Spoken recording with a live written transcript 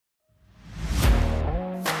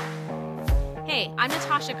Hey, I'm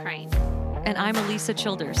Natasha Crane. And I'm Elisa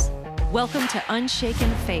Childers. Welcome to Unshaken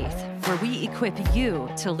Faith, where we equip you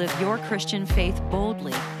to live your Christian faith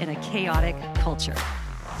boldly in a chaotic culture.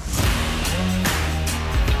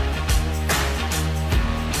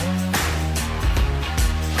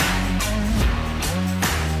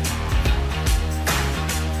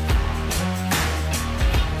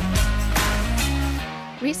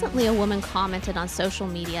 Recently, a woman commented on social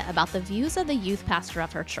media about the views of the youth pastor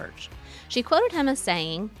of her church. She quoted him as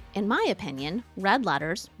saying, "In my opinion, red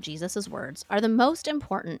letters, Jesus' words, are the most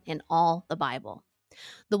important in all the Bible."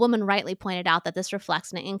 The woman rightly pointed out that this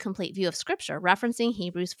reflects an incomplete view of Scripture, referencing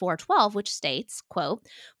Hebrews 4:12, which states, quote,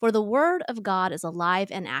 "For the word of God is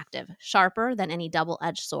alive and active, sharper than any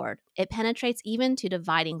double-edged sword. It penetrates even to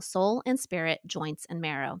dividing soul and spirit, joints and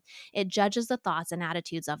marrow. It judges the thoughts and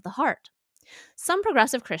attitudes of the heart." Some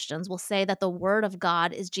progressive Christians will say that the Word of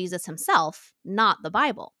God is Jesus himself, not the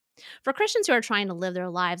Bible. For Christians who are trying to live their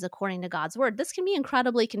lives according to God's Word, this can be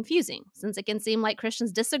incredibly confusing, since it can seem like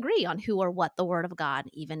Christians disagree on who or what the Word of God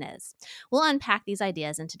even is. We'll unpack these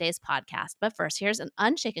ideas in today's podcast, but first, here's an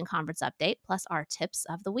Unshaken Conference update, plus our tips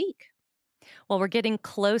of the week. Well, we're getting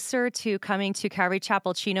closer to coming to Calvary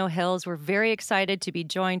Chapel, Chino Hills. We're very excited to be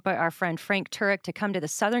joined by our friend Frank Turek to come to the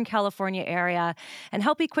Southern California area and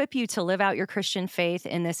help equip you to live out your Christian faith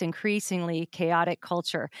in this increasingly chaotic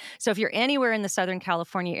culture. So if you're anywhere in the Southern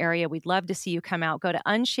California area, we'd love to see you come out. Go to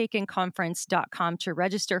unshakenconference.com to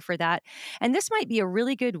register for that. And this might be a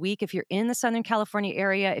really good week if you're in the Southern California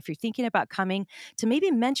area, if you're thinking about coming, to maybe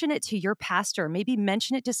mention it to your pastor, maybe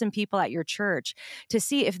mention it to some people at your church to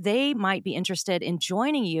see if they might be interested in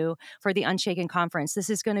joining you for the Unshaken Conference. This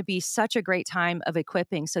is going to be such a great time of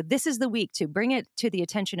equipping. So this is the week to bring it to the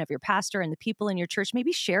attention of your pastor and the people in your church.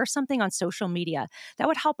 Maybe share something on social media. That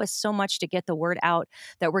would help us so much to get the word out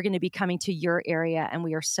that we're going to be coming to your area, and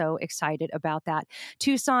we are so excited about that.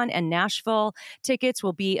 Tucson and Nashville tickets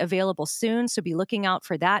will be available soon, so be looking out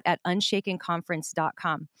for that at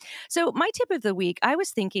unshakenconference.com. So my tip of the week, I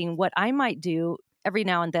was thinking what I might do every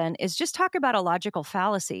now and then is just talk about a logical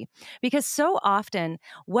fallacy, because so often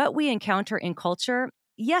what we encounter in culture,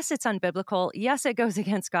 yes, it's unbiblical. Yes, it goes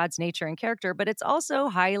against God's nature and character, but it's also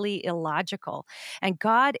highly illogical. And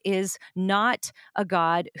God is not a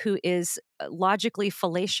God who is logically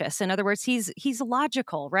fallacious. In other words, he's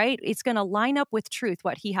logical, right? It's going to line up with truth,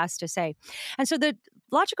 what he has to say. And so the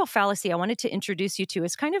logical fallacy I wanted to introduce you to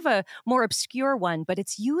is kind of a more obscure one, but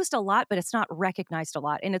it's used a lot, but it's not recognized a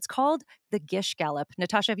lot. And it's called the Gish Gallop.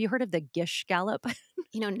 Natasha, have you heard of the Gish Gallop?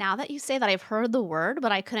 Now that you say that, I've heard the word,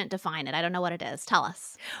 but I couldn't define it. I don't know what it is. Tell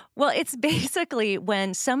us. Well, it's basically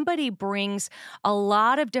when somebody brings a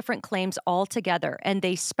lot of different claims all together and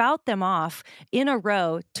they spout them off in a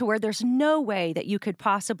row to where there's no way that you could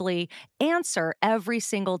possibly answer every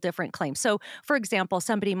single different claim. So, for example,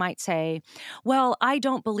 somebody might say, well, I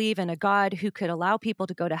don't believe in a God who could allow people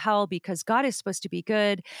to go to hell because God is supposed to be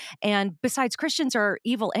good. And besides, Christians are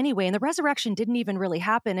evil anyway, and the resurrection didn't even really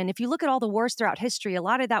happen. And if you look at all the wars throughout history, a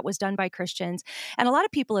lot of that was done by Christians. And a lot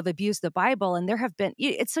of people have abused the Bible, and there have been,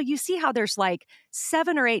 so you see how there's like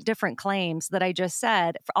 7 or 8 different claims that I just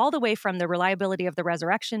said, all the way from the reliability of the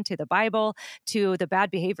resurrection to the Bible to the bad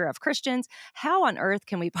behavior of Christians. How on earth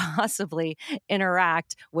can we possibly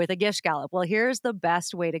interact with a Gish Gallop? Well, here's the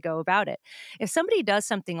best way to go about it. If somebody does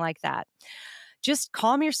something like that, just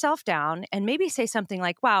calm yourself down and maybe say something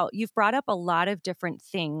like, wow, you've brought up a lot of different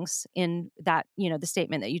things in that, the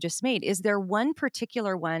statement that you just made. Is there one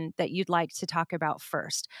particular one that you'd like to talk about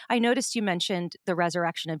first? I noticed you mentioned the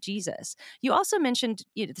resurrection of Jesus. You also mentioned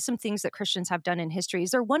some things that Christians have done in history. Is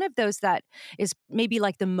there one of those that is maybe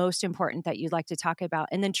like the most important that you'd like to talk about?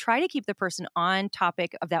 And then try to keep the person on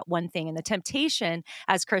topic of that one thing. And the temptation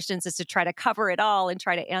as Christians is to try to cover it all and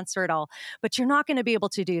try to answer it all. But you're not going to be able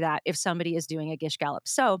to do that if somebody is doing a Gish Gallop.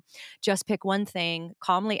 So just pick one thing,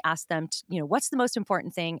 calmly ask them, what's the most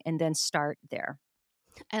important thing, and then start there.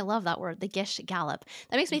 I love that word, the Gish Gallop.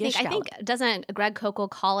 That makes me think, Gish Gallop. doesn't Greg Koukl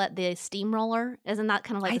call it the steamroller? Isn't that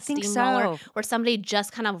kind of like I the think steamroller so. where somebody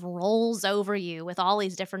just kind of rolls over you with all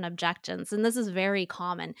these different objections? And this is very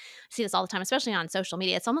common. I see this all the time, especially on social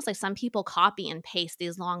media. It's almost like some people copy and paste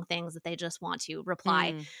these long things that they just want to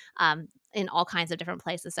reply in all kinds of different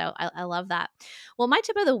places. So I love that. Well, my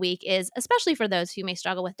tip of the week is, especially for those who may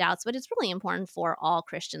struggle with doubts, but it's really important for all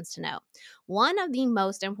Christians to know. One of the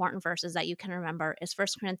most important verses that you can remember is 1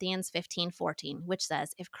 Corinthians 15:14, which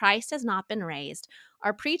says, "If Christ has not been raised,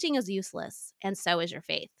 our preaching is useless, and so is your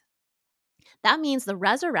faith." That means the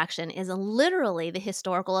resurrection is literally the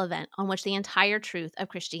historical event on which the entire truth of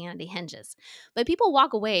Christianity hinges. But people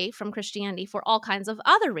walk away from Christianity for all kinds of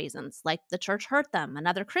other reasons, like the church hurt them,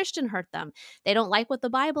 another Christian hurt them, they don't like what the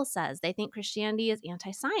Bible says, they think Christianity is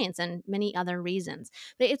anti science, and many other reasons.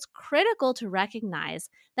 But it's critical to recognize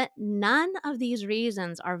that none of these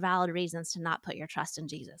reasons are valid reasons to not put your trust in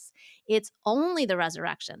Jesus. It's only the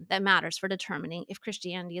resurrection that matters for determining if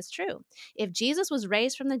Christianity is true. If Jesus was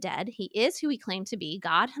raised from the dead, he is who he claimed to be,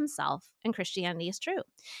 God himself, and Christianity is true.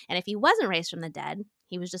 And if he wasn't raised from the dead,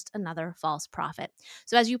 he was just another false prophet.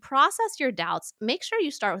 So, as you process your doubts, make sure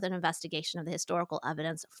you start with an investigation of the historical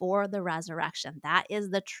evidence for the resurrection. That is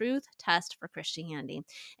the truth test for Christianity.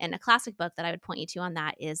 And a classic book that I would point you to on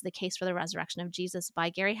that is The Case for the Resurrection of Jesus by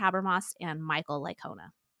Gary Habermas and Michael Licona.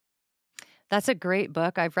 That's a great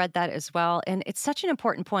book. I've read that as well. And it's such an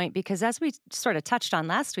important point because, as we sort of touched on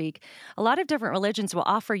last week, a lot of different religions will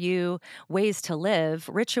offer you ways to live,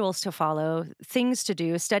 rituals to follow, things to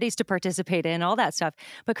do, studies to participate in, all that stuff.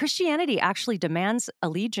 But Christianity actually demands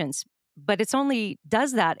allegiance. But it's only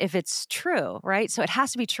does that if it's true, right? So it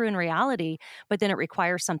has to be true in reality, but then it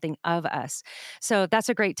requires something of us. So that's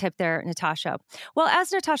a great tip there, Natasha. Well,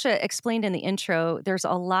 as Natasha explained in the intro, there's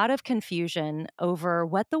a lot of confusion over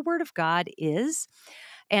what the Word of God is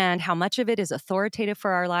and how much of it is authoritative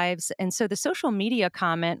for our lives. And so the social media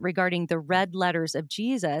comment regarding the red letters of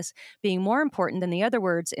Jesus being more important than the other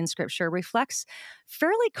words in Scripture reflects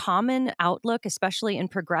fairly common outlook, especially in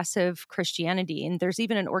progressive Christianity. And there's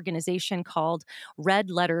even an organization called Red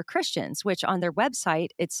Letter Christians, which on their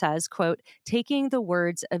website, it says, quote, taking the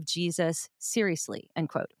words of Jesus seriously, end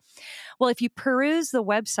quote. Well, if you peruse the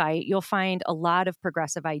website, you'll find a lot of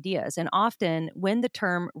progressive ideas. And often, when the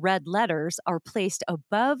term red letters are placed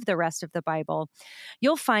above the rest of the Bible,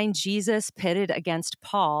 you'll find Jesus pitted against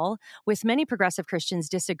Paul, with many progressive Christians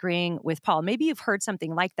disagreeing with Paul. Maybe you've heard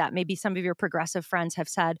something like that. Maybe some of your progressive friends have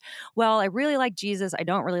said, well, I really like Jesus. I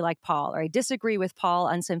don't really like Paul, or I disagree with Paul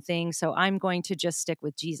on some things, so I'm going to just stick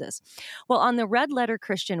with Jesus. Well, on the Red Letter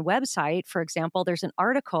Christian website, for example, there's an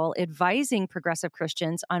article advising progressive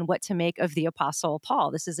Christians on what to make of the Apostle Paul.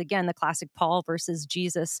 This is, again, the classic Paul versus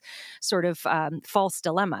Jesus sort of false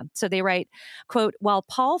dilemma. So they write, quote, while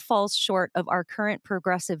Paul falls short of our current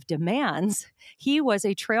progressive demands, he was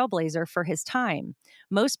a trailblazer for his time.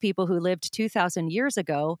 Most people who lived 2,000 years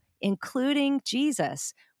ago, including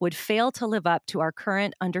Jesus, would fail to live up to our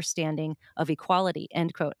current understanding of equality,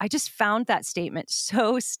 end quote. I just found that statement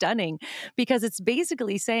so stunning because it's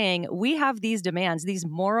basically saying we have these demands, these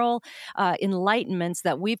moral enlightenments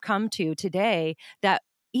that we've come to today that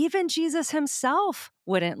even Jesus himself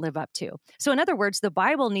wouldn't live up to. So in other words, the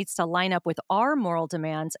Bible needs to line up with our moral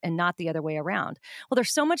demands and not the other way around. Well,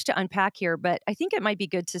 there's so much to unpack here, but I think it might be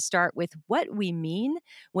good to start with what we mean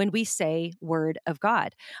when we say Word of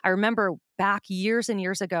God. I remember back years and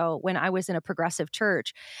years ago when I was in a progressive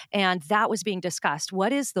church and that was being discussed.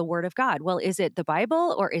 What is the Word of God? Well, is it the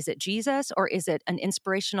Bible or is it Jesus or is it an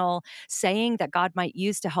inspirational saying that God might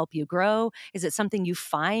use to help you grow? Is it something you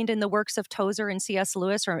find in the works of Tozer and C.S.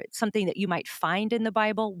 Lewis or something that you might find in the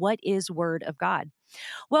Bible? What is Word of God?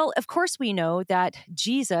 Well, of course, we know that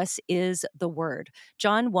Jesus is the Word.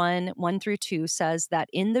 John 1 through 2 says that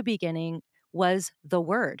in the beginning was the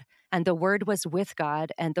Word, and the Word was with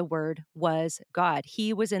God, and the Word was God.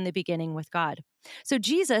 He was in the beginning with God. So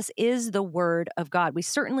Jesus is the Word of God. We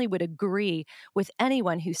certainly would agree with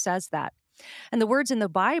anyone who says that. And the words in the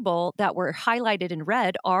Bible that were highlighted in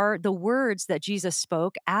red are the words that Jesus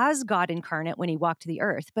spoke as God incarnate when he walked the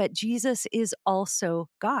earth. But Jesus is also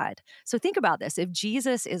God. So think about this. If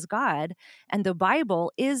Jesus is God and the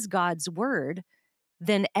Bible is God's word,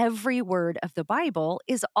 then every word of the Bible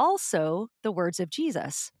is also the words of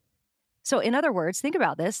Jesus. So, in other words, think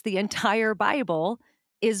about this. The entire Bible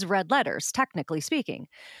is red letters, technically speaking.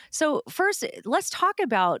 So, first, let's talk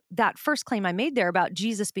about that first claim I made there about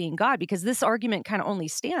Jesus being God, because this argument kind of only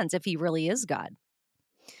stands if he really is God.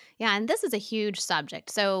 Yeah, and this is a huge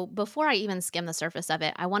subject. So before I even skim the surface of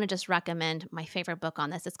it, I want to just recommend my favorite book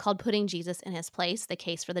on this. It's called Putting Jesus in His Place, The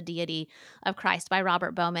Case for the Deity of Christ by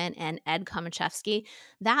Robert Bowman and Ed Komachevsky.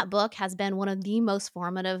 That book has been one of the most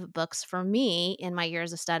formative books for me in my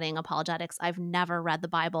years of studying apologetics. I've never read the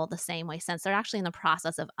Bible the same way since. They're actually in the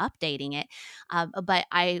process of updating it. But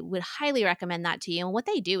I would highly recommend that to you. And what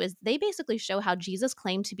they do is they basically show how Jesus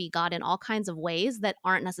claimed to be God in all kinds of ways that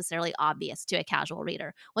aren't necessarily obvious to a casual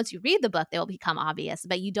reader. Once once you read the book, they will become obvious,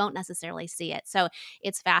 but you don't necessarily see it. So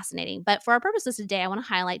it's fascinating. But for our purposes today, I want to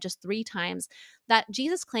highlight just 3 times that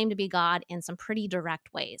Jesus claimed to be God in some pretty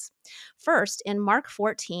direct ways. First, in Mark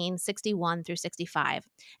 14:61 through 65,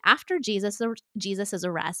 after Jesus'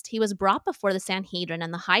 arrest, he was brought before the Sanhedrin,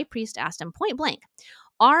 and the high priest asked him point blank,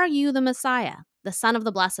 "Are you the Messiah, the Son of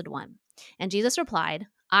the Blessed One?" And Jesus replied,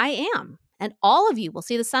 "I am. And all of you will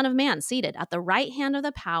see the Son of Man seated at the right hand of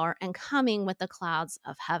the power and coming with the clouds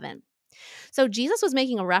of heaven." So Jesus was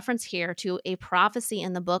making a reference here to a prophecy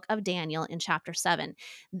in the book of Daniel in chapter 7.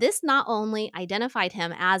 This not only identified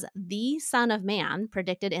him as the Son of Man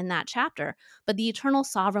predicted in that chapter, but the eternal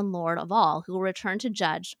sovereign Lord of all who will return to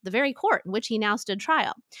judge the very court in which he now stood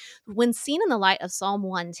trial. When seen in the light of Psalm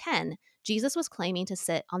 110, Jesus was claiming to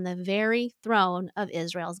sit on the very throne of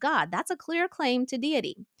Israel's God. That's a clear claim to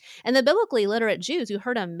deity. And the biblically literate Jews who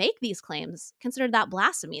heard him make these claims considered that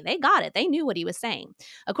blasphemy. They got it. They knew what he was saying.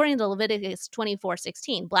 According to Leviticus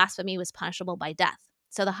 24:16, blasphemy was punishable by death.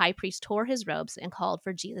 So the high priest tore his robes and called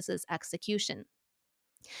for Jesus' execution.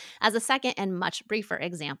 As a second and much briefer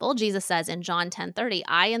example, Jesus says in John 10:30,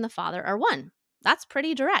 "I and the Father are one." That's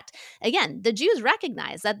pretty direct. Again, the Jews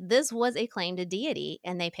recognized that this was a claim to deity,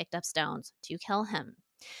 and they picked up stones to kill him.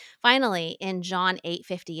 Finally, in John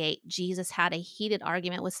 8:58, Jesus had a heated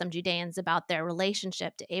argument with some Judeans about their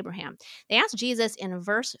relationship to Abraham. They asked Jesus in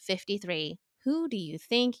verse 53, "Who do you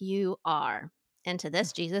think you are?" And to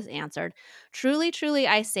this, Jesus answered, "Truly, truly,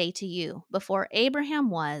 I say to you, before Abraham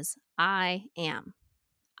was, I am."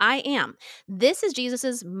 I am. This is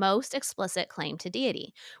Jesus' most explicit claim to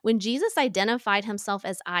deity. When Jesus identified himself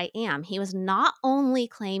as I am, he was not only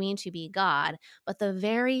claiming to be God, but the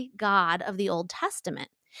very God of the Old Testament.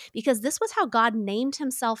 Because this was how God named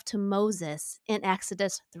himself to Moses in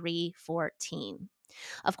Exodus 3:14.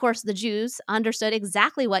 Of course, the Jews understood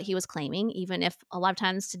exactly what he was claiming, even if a lot of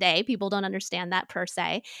times today people don't understand that per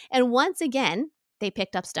se. And once again, they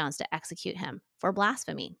picked up stones to execute him for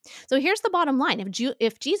blasphemy. So here's the bottom line.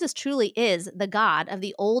 If Jesus truly is the God of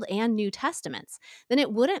the Old and New Testaments, then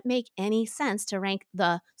it wouldn't make any sense to rank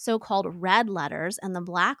the so-called red letters and the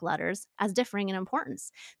black letters as differing in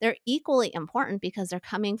importance. They're equally important because they're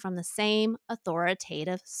coming from the same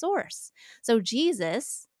authoritative source. So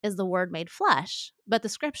Jesus is the word made flesh, but the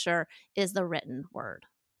scripture is the written word.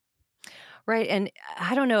 Right, and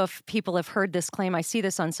I don't know if people have heard this claim. I see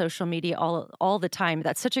this on social media all the time.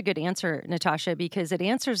 That's such a good answer, Natasha, because it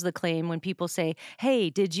answers the claim when people say, "Hey,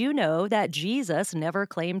 did you know that Jesus never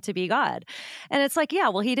claimed to be God?" And it's like, yeah,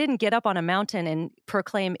 well, he didn't get up on a mountain and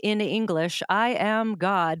proclaim in English, "I am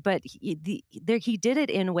God," but he did it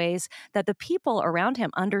in ways that the people around him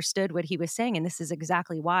understood what he was saying, and this is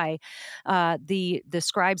exactly why the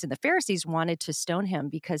scribes and the Pharisees wanted to stone him,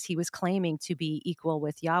 because he was claiming to be equal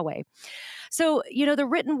with Yahweh. So, the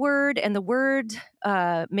written word and the word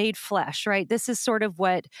made flesh, right? This is sort of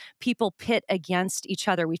what people pit against each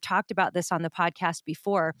other. We've talked about this on the podcast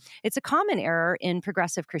before. It's a common error in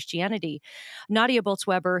progressive Christianity. Nadia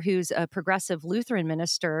Bolz-Weber, who's a progressive Lutheran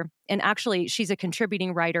minister, and actually she's a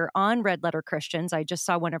contributing writer on Red Letter Christians. I just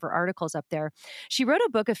saw one of her articles up there. She wrote a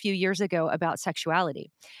book a few years ago about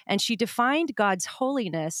sexuality, and she defined God's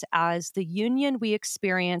holiness as the union we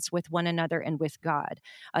experience with one another and with God.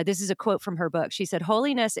 This is a quote from her book. She said,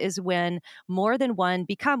 "Holiness is when more than one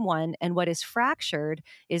become one, and what is fractured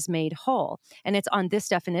is made whole." And it's on this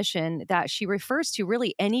definition that she refers to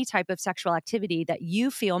really any type of sexual activity that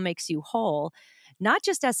you feel makes you whole, not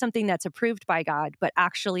just as something that's approved by God, but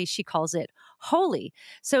actually she calls it holy.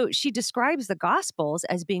 So she describes the Gospels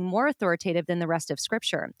as being more authoritative than the rest of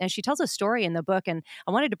Scripture. And she tells a story in the book, and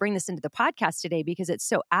I wanted to bring this into the podcast today because it's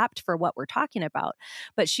so apt for what we're talking about.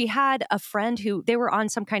 But she had a friend who they were on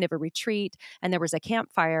some kind of a retreat, and there was a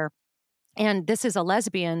campfire. And this is a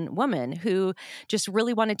lesbian woman who just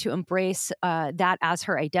really wanted to embrace that as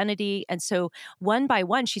her identity. And so one by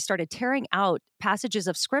one, she started tearing out passages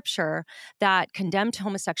of scripture that condemned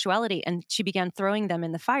homosexuality, and she began throwing them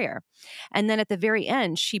in the fire. And then at the very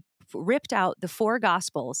end, she ripped out the 4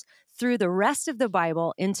 Gospels, threw the rest of the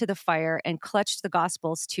Bible into the fire, and clutched the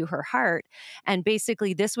Gospels to her heart. And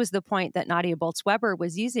basically, this was the point that Nadia Bolz-Weber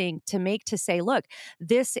was using to say, look,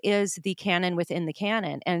 this is the canon within the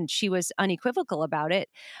canon. And she was unequivocal about it.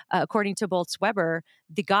 According to Bolz-Weber,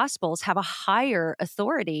 the Gospels have a higher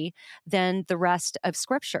authority than the rest of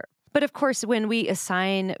Scripture. But of course, when we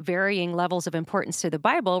assign varying levels of importance to the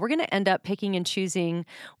Bible, we're going to end up picking and choosing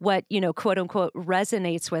what, quote unquote,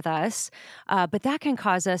 resonates with us. But that can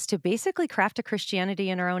cause us to basically craft a Christianity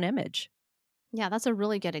in our own image. Yeah, that's a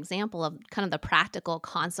really good example of kind of the practical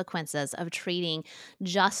consequences of treating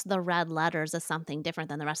just the red letters as something different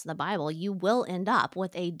than the rest of the Bible. You will end up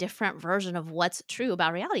with a different version of what's true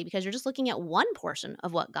about reality because you're just looking at one portion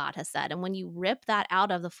of what God has said. And when you rip that out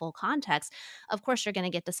of the full context, of course, you're going to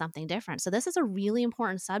get to something different. So, this is a really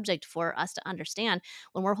important subject for us to understand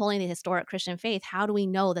when we're holding the historic Christian faith. How do we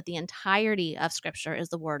know that the entirety of Scripture is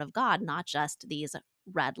the Word of God, not just these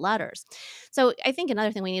red letters? So I think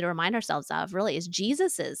another thing we need to remind ourselves of really is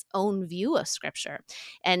Jesus's own view of Scripture.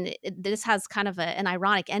 And this has kind of an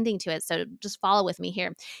ironic ending to it. So just follow with me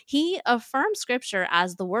here. He affirms Scripture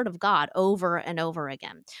as the Word of God over and over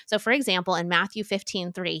again. So, for example, in Matthew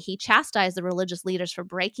 15:3, he chastised the religious leaders for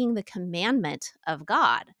breaking the commandment of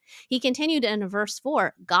God. He continued in verse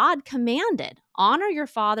 4, God commanded, honor your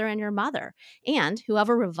father and your mother, and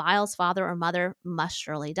whoever reviles father or mother must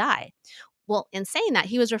surely die. Well, in saying that,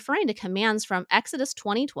 he was referring to commands from Exodus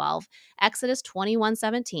 20:12, Exodus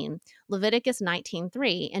 21:17, Leviticus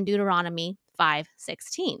 19:3, and Deuteronomy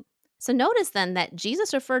 5:16. So notice then that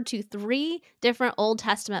Jesus referred to three different Old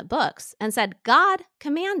Testament books and said God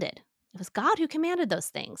commanded. It was God who commanded those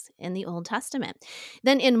things in the Old Testament.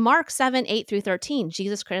 Then in Mark 7:8 through 13,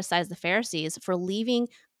 Jesus criticized the Pharisees for leaving,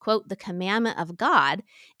 quote, the commandment of God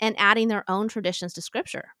and adding their own traditions to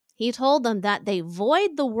Scripture. He told them that they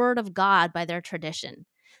void the word of God by their tradition.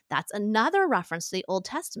 That's another reference to the Old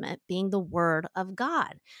Testament being the word of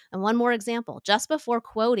God. And one more example, just before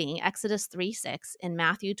quoting Exodus 3:6 in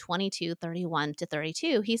Matthew 22:31 to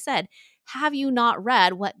 32, he said, have you not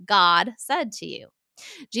read what God said to you?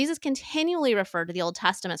 Jesus continually referred to the Old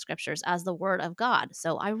Testament scriptures as the Word of God.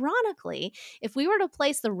 So, ironically, if we were to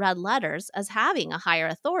place the red letters as having a higher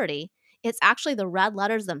authority, it's actually the red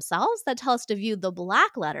letters themselves that tell us to view the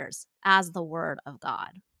black letters as the Word of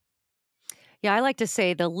God. Yeah, I like to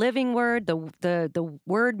say the living word, the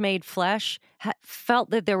word made flesh,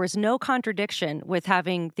 felt that there was no contradiction with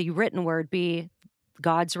having the written word be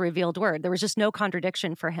God's revealed word. There was just no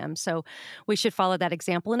contradiction for him. So we should follow that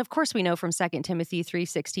example. And of course, we know from 2 Timothy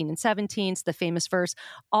 3:16 and 17, it's the famous verse,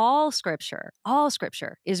 all scripture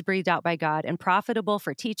is breathed out by God and profitable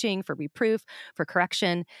for teaching, for reproof, for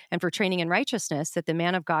correction, and for training in righteousness, that the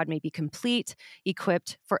man of God may be complete,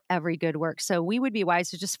 equipped for every good work. So we would be wise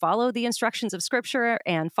to just follow the instructions of scripture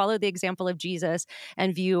and follow the example of Jesus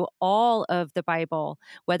and view all of the Bible,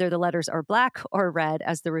 whether the letters are black or red,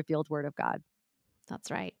 as the revealed word of God.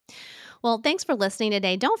 That's right. Well, thanks for listening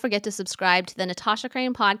today. Don't forget to subscribe to the Natasha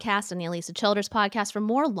Crane podcast and the Alisa Childers podcast for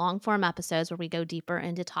more long form episodes where we go deeper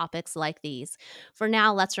into topics like these. For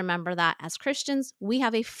now, let's remember that as Christians, we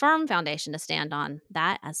have a firm foundation to stand on.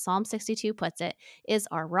 That, as Psalm 62 puts it, is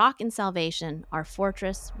our rock in salvation, our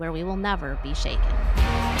fortress where we will never be shaken.